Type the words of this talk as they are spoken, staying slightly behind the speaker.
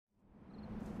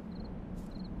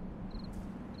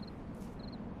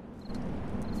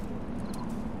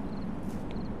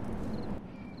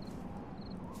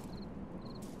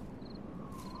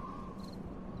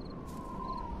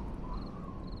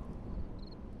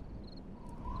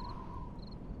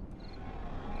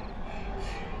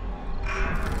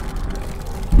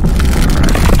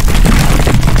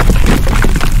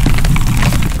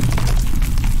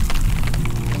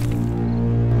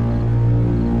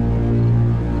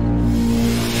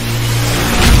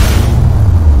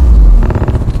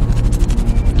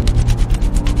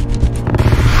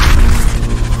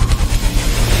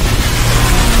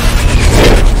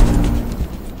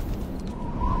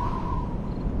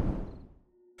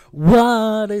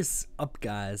What is up,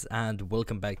 guys, and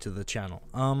welcome back to the channel.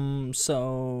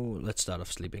 So let's start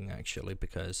off sleeping actually,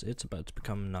 because it's about to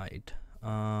become night.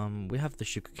 We have the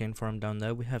sugarcane farm down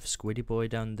there, we have Squiddy Boy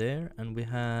down there, and we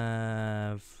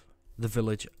have the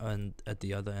village at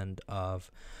the other end of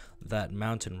that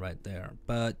mountain right there.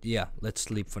 But yeah, let's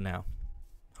sleep for now.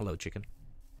 Hello, chicken.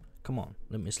 Come on,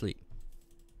 let me sleep.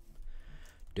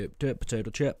 Dip, dip, potato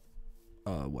chip.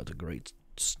 What a great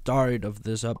start of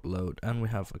this upload. And we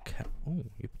have a cat. Oh,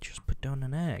 you just put down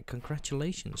an egg.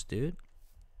 Congratulations, dude.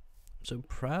 I'm so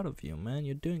proud of you, man.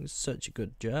 You're doing such a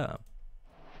good job.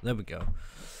 There we go.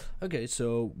 Okay,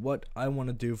 so what I want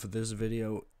to do for this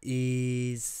video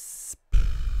is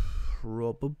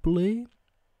probably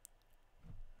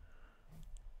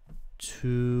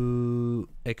to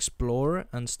explore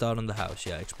and start on the house.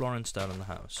 Yeah, explore and start on the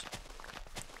house.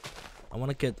 I want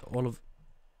to get all of...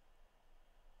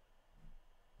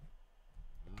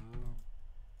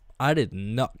 I did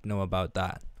not know about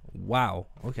that. Wow.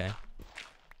 Okay.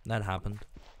 That happened.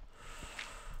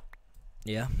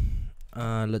 Yeah.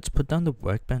 Let's put down the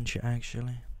workbench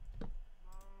actually.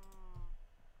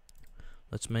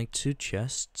 Let's make 2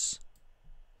 chests.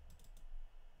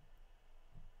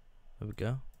 There we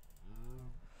go.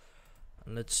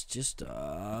 And let's just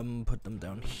put them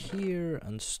down here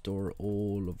and store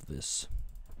all of this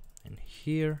in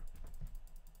here.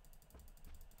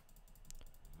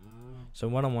 So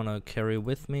what I want to carry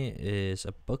with me is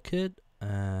a bucket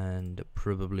and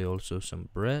probably also some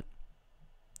bread.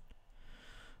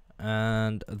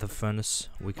 And the furnace,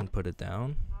 we can put it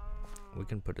down. We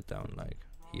can put it down like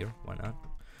here, why not?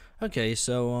 Okay,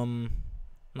 so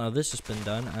now this has been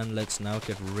done, and let's now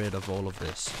get rid of all of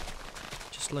this.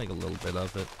 Just like a little bit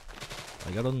of it.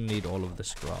 Like, I don't need all of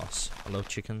this grass. Hello,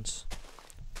 chickens.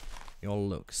 You all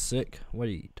look sick.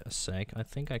 Wait a sec. I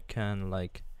think I can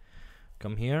like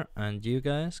come here, and you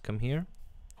guys come here.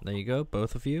 There you go,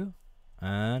 both of you.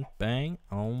 And bang,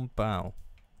 on bow.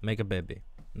 Make a baby.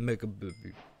 Make a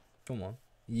baby. Come on.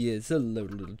 Yes, hello,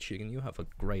 little chicken. You have a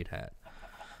great hat.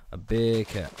 A big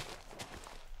hat.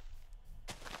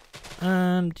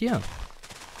 And yeah.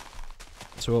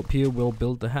 So up here we'll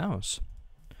build the house.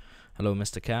 Hello,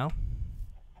 Mr. Cow.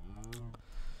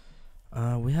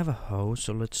 We have a hoe,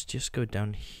 so let's just go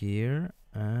down here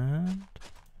and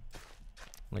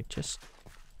like just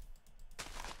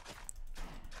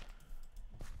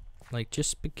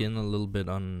begin a little bit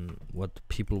on what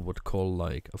people would call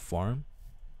like a farm.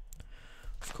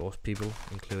 Of course, people,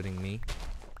 including me.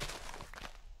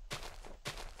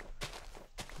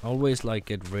 Always like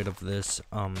get rid of this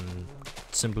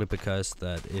simply because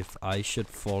that if I should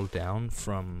fall down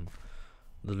from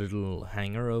the little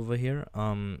hangar over here,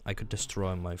 I could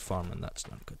destroy my farm, and that's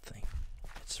not a good thing.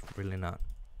 It's really not.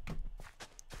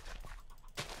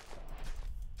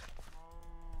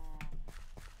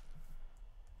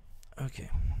 Okay,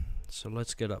 so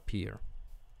let's get up here.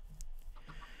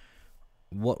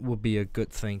 What would be a good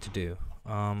thing to do?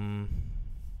 Do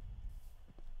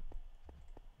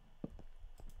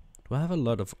I have a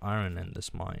lot of iron in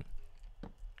this mine?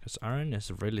 Because iron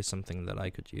is really something that I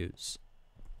could use.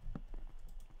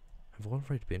 Have I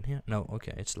already been here? No,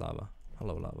 okay, it's lava.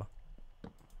 Hello, lava.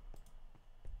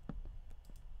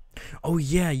 Oh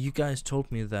yeah, you guys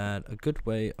told me that a good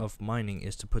way of mining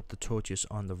is to put the torches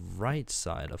on the right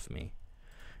side of me.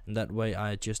 And that way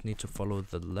I just need to follow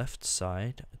the left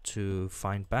side to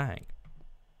find bang.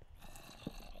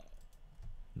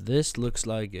 This looks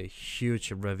like a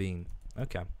huge ravine.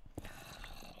 Okay.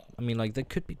 I mean, like, there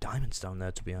could be diamonds down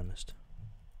there, to be honest.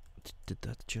 Did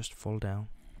that just fall down?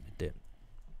 It did.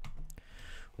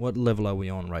 What level are we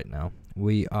on right now?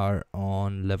 We are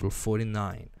on level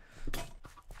 49.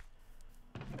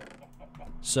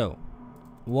 So,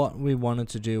 what we wanted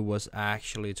to do was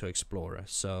actually to explore,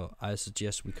 so I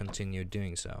suggest we continue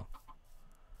doing so.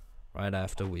 Right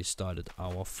after we started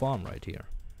our farm right here.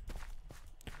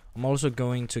 I'm also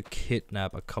going to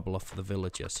kidnap a couple of the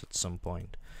villagers at some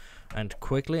point. And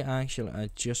quickly, actually, I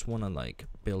just want to like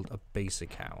build a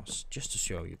basic house. Just to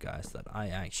show you guys that I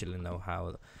actually know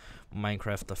how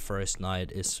Minecraft the first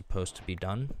night is supposed to be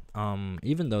done.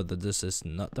 Even though that this is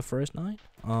not the first night.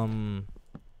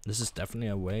 This is definitely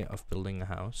a way of building a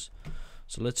house.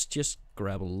 So let's just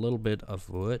grab a little bit of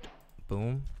wood.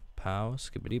 Boom. Pow.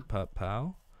 Skibbity pop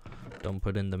pow. Don't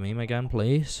put in the meme again,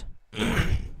 please.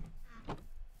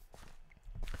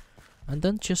 And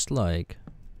then just like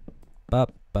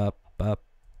bop bop bop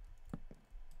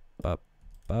bop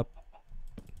bop.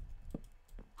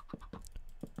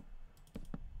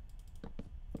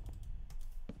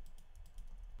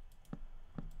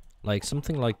 Like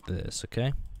something like this,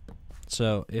 okay?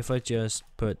 So if I just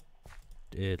put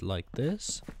it like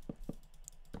this,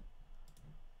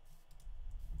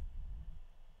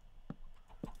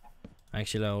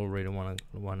 Actually, I already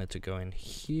wanted to go in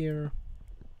here.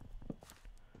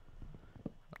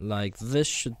 Like, this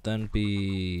should then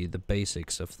be the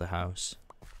basics of the house.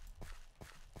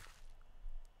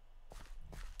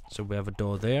 So we have a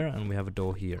door there and we have a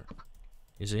door here.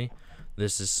 You see?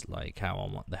 This is like how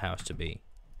I want the house to be.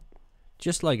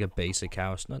 Just like a basic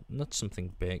house, not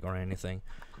something big or anything.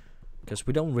 Because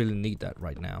we don't really need that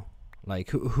right now. Like,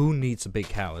 who needs a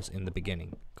big house in the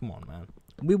beginning? Come on, man.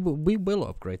 We will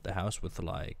upgrade the house with,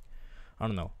 like, I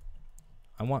don't know.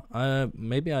 I want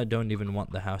maybe I don't even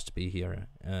want the house to be here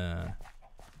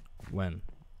when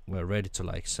we're ready to,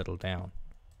 like, settle down.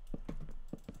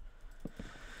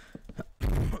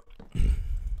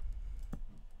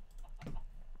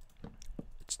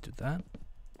 Let's do that.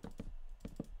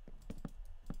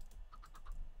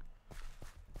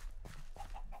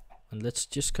 And let's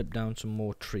just cut down some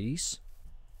more trees.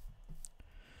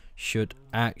 Should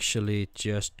actually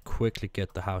just quickly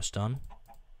get the house done.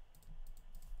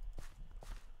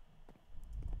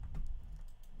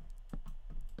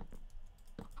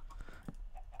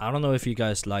 I don't know if you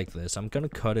guys like this. I'm gonna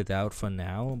cut it out for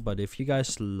now, but if you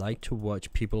guys like to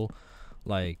watch people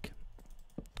like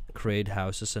create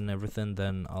houses and everything,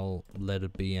 then I'll let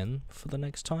it be in for the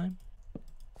next time.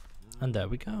 And there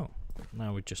we go.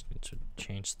 Now we just need to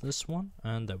change this one,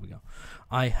 and there we go.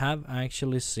 I have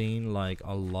actually seen like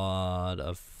a lot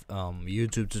of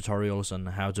YouTube tutorials on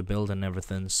how to build and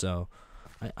everything, so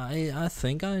I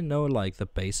think I know like the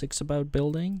basics about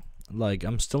building. Like,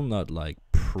 I'm still not like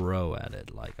pro at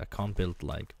it. Like, I can't build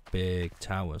like big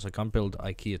towers. I can't build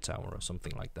IKEA tower or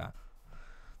something like that.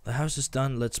 The house is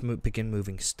done. Let's begin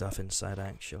moving stuff inside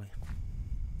actually.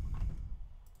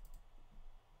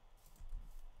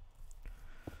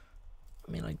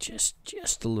 I mean, like,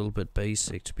 just a little bit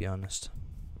basic, to be honest.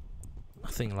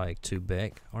 Nothing like too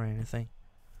big or anything.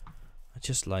 I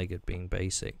just like it being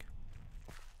basic.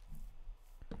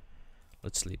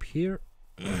 Let's sleep here.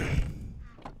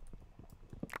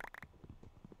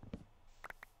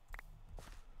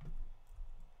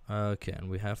 Okay, and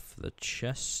we have the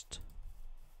chest,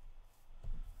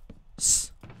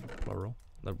 plural,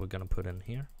 that we're gonna put in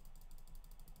here.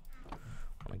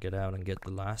 I'm gonna get out and get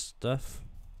the last stuff.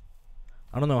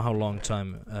 I don't know how long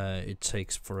time it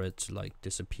takes for it to like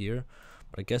disappear,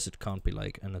 but I guess it can't be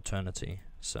like an eternity,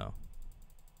 so.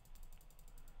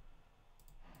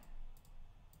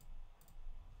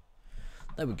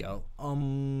 There we go.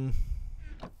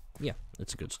 Yeah,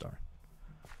 it's a good start.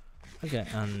 Okay,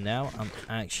 and now I'm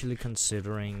actually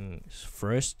considering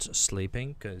first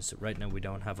sleeping, because right now we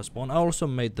don't have a spawn. I also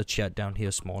made the chat down here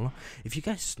smaller. If you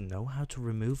guys know how to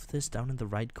remove this down in the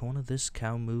right corner, this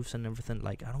cow moves and everything,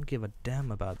 like, I don't give a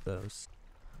damn about those.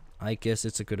 I guess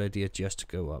it's a good idea just to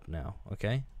go up now,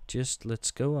 okay? Just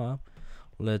let's go up.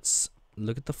 Let's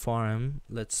look at the farm.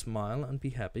 Let's smile and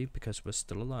be happy because we're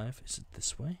still alive. Is it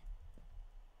this way?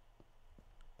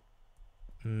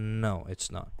 No,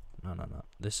 it's not. No.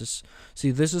 This is,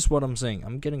 see, this is what I'm saying.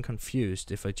 I'm getting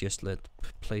confused if I just let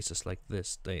places like this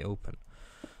stay open.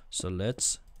 So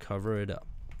let's cover it up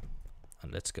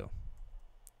and let's go.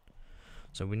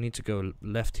 So we need to go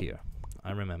left here.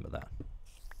 I remember that.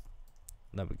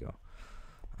 There we go.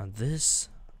 And this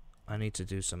I need to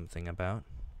do something about.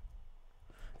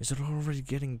 Is it already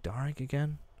getting dark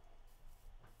again?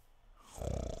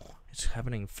 It's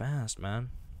happening fast, man.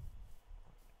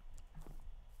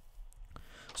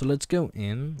 So let's go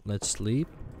in, let's sleep.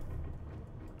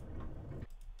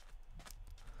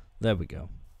 There we go.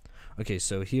 Okay,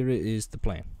 so here is the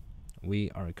plan.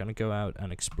 We are gonna go out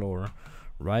and explore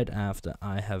right after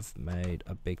I have made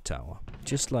a big tower.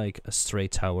 Just like a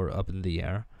straight tower up in the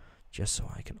air. Just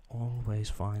so I can always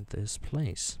find this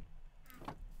place.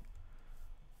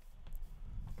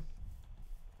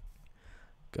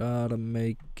 Gotta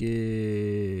make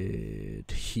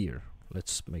it here.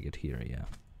 Let's make it here, yeah.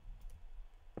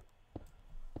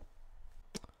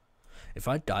 If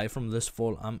I die from this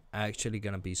fall, I'm actually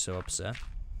gonna be so upset.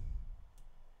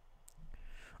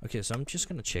 Okay, so I'm just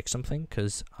gonna check something,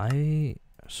 because I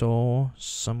saw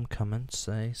some comments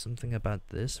say something about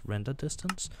this render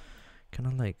distance. Can I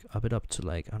like up it up to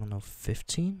like, I don't know,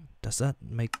 15? Does that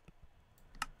make...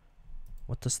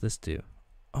 What does this do?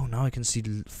 Oh, now I can see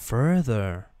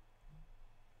further.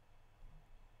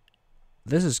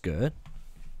 This is good.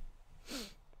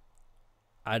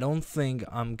 I don't think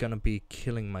I'm gonna be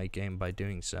killing my game by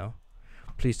doing so.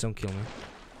 Please don't kill me.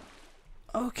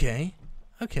 Okay.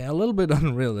 Okay, a little bit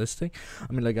unrealistic.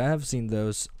 I mean, like, I have seen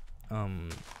those,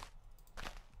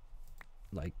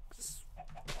 like,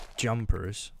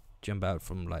 jumpers jump out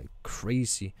from, like,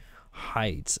 crazy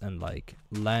heights and, like,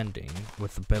 landing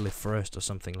with the belly first or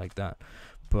something like that.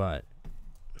 But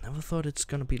Never thought it's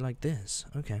gonna be like this.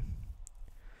 Okay.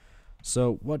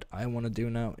 So what I want to do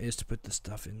now is to put the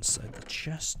stuff inside the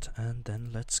chest, and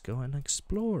then let's go and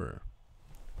explore.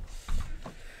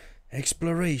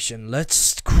 Exploration.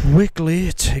 Let's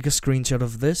quickly take a screenshot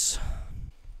of this.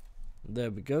 There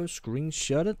we go.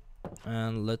 Screenshot it,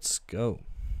 and let's go.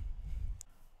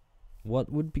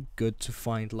 What would be good to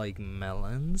find? Like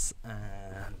melons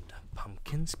and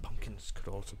pumpkins. Pumpkins could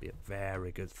also be a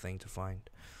very good thing to find.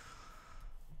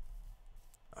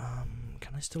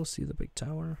 Can I still see the big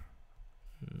tower?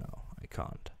 No, I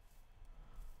can't.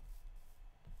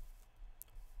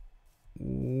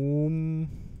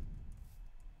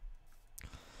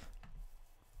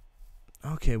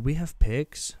 Okay, we have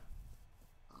pigs.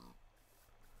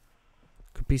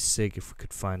 Could be sick if we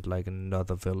could find like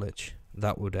another village.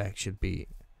 That would actually be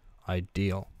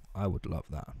ideal. I would love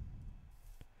that.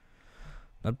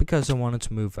 Not because I wanted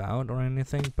to move out or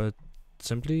anything, but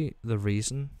simply the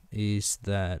reason is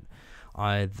that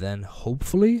I then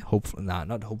hopefully,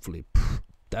 not hopefully,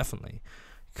 definitely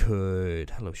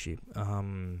could, hello sheep,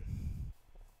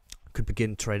 could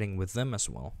begin trading with them as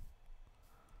well.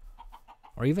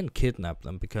 Or even kidnap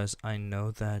them, because I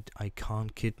know that I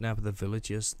can't kidnap the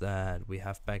villages that we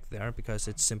have back there because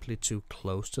it's simply too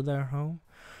close to their home.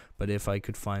 But if I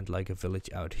could find like a village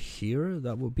out here,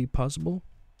 that would be possible.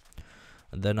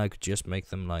 And then I could just make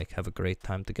them like have a great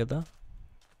time together.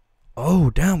 Oh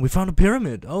damn, we found a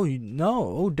pyramid. Oh no,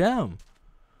 oh damn.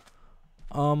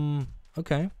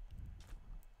 Okay.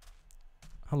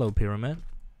 Hello pyramid.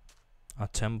 A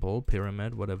temple,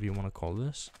 pyramid, whatever you want to call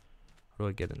this. How do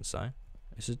I get inside?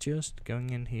 Is it just going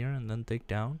in here and then dig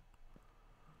down?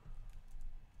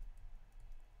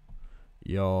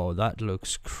 Yo, that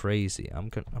looks crazy. I'm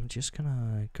just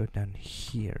gonna go down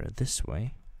here this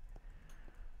way.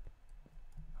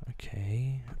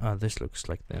 Okay. Ah, this looks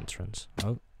like the entrance.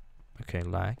 Oh, okay,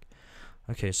 lag.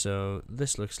 Okay, so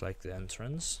this looks like the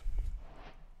entrance.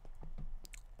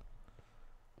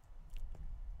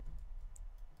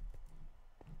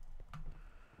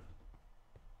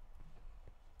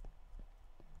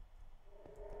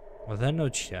 Are there no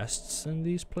chests in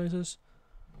these places?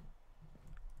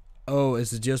 Oh,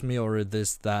 is it just me, or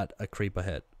is that a creeper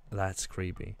head? That's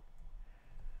creepy.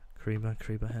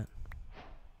 Creeper head.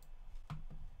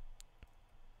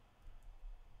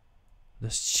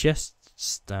 There's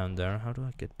chests down there. How do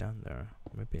I get down there?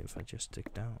 Maybe if I just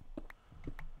dig down.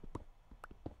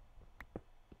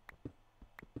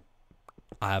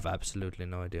 I have absolutely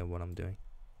no idea what I'm doing.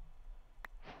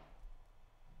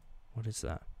 What is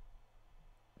that?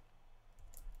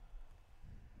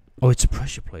 Oh, it's a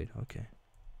pressure plate. Okay.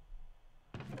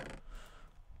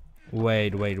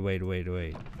 Wait.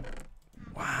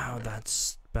 Wow,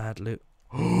 that's bad loot.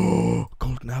 Oh,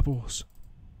 golden apples.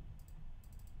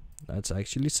 That's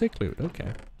actually sick loot.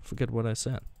 Okay. Forget what I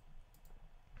said.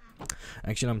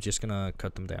 Actually, I'm just gonna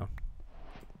cut them down.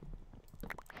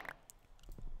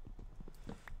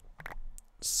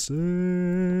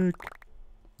 Sick.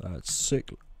 That's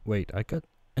sick. Wait, I got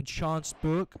a chance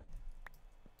book.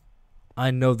 I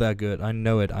know they're good. I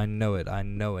know it.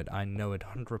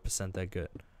 100% they're good.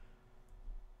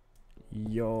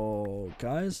 Yo,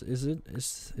 guys, is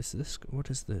this, what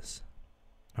is this?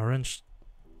 Orange,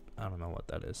 I don't know what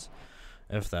that is.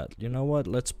 If that, you know what,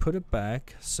 let's put it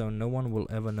back so no one will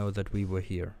ever know that we were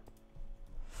here.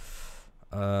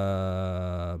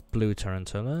 Blue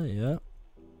tarantella, yeah.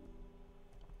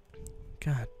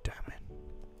 God damn it.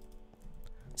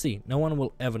 See, no one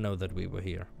will ever know that we were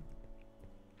here.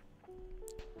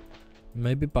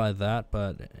 Maybe by that,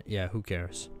 but yeah, who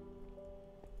cares?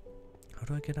 How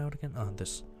do I get out again? Oh,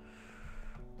 this.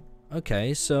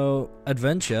 Okay, so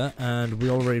adventure, and we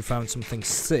already found something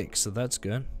sick, so that's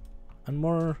good. And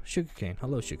more sugarcane.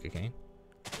 Hello, sugarcane.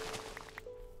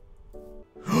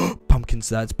 Pumpkins,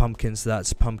 that's pumpkins.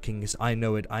 I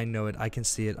know it. I can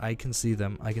see it. I can see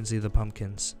them. I can see the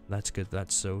pumpkins. That's good.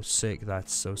 That's so sick.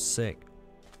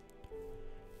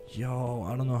 Yo,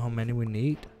 I don't know how many we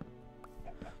need.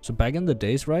 So back in the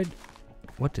days, right?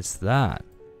 What is that?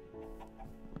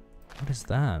 What is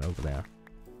that over there?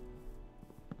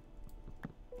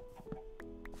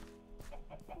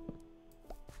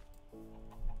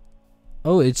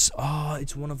 Oh, it's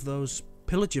one of those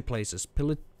pillager places.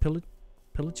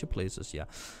 Pillager places, yeah.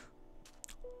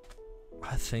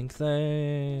 I think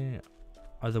they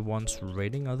are the ones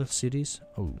raiding other cities.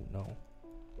 Oh no.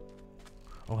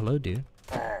 Oh, hello, dude.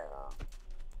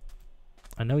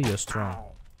 I know you're strong.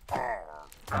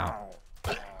 Ow.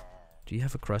 Do you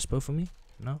have a crossbow for me?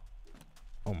 No?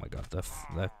 Oh my god, that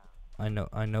I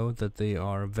know that they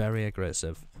are very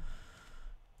aggressive.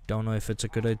 Don't know if it's a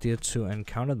good idea to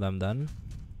encounter them then.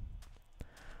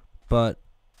 but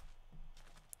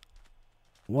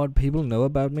what people know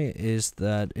about me is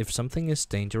that if something is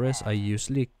dangerous, I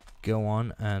usually go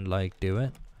on and like do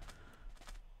it.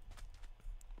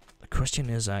 The question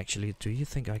is actually, do you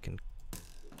think I can?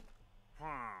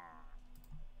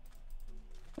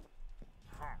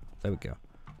 There we go.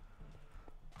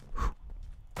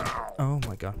 Oh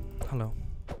my god. Hello.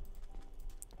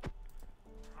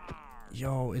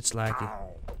 Yo, it's laggy.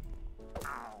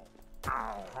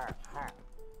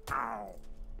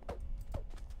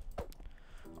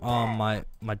 Oh,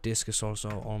 my disc is also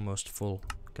almost full.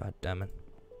 God damn it.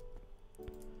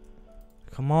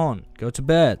 Come on, go to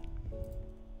bed.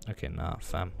 Okay, nah,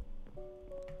 fam.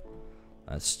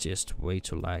 That's just way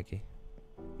too laggy.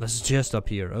 That's just up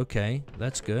here. Okay,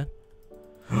 that's good.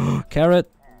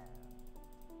 Carrot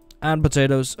and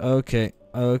potatoes. Okay,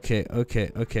 okay,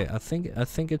 okay, okay. I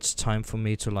think it's time for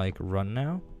me to like run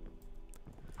now.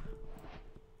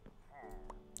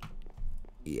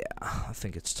 Yeah, I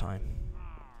think it's time.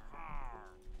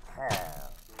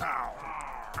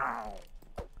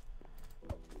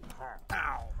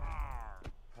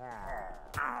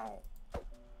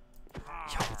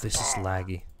 Yo, this is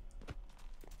laggy.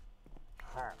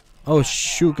 Oh,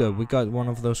 sugar, we got one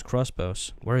of those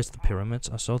crossbows. Where is the pyramids?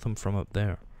 I saw them from up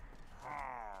there.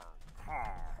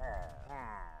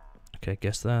 Okay,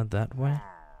 guess that way.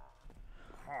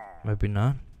 Maybe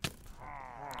not.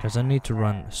 Because I need to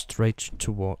run straight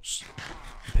towards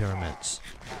the pyramids.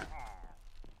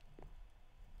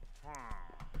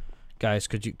 Guys,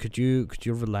 could you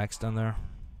relax down there?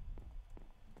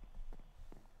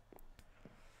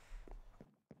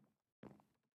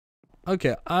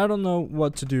 Okay, I don't know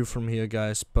what to do from here,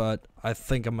 guys, but I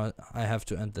think I have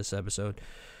to end this episode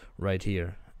right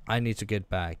here. I need to get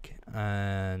back,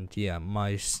 and yeah,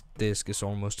 my disk is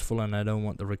almost full, and I don't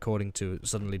want the recording to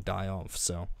suddenly die off.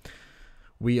 So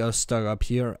we are stuck up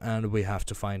here, and we have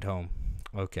to find home.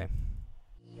 Okay.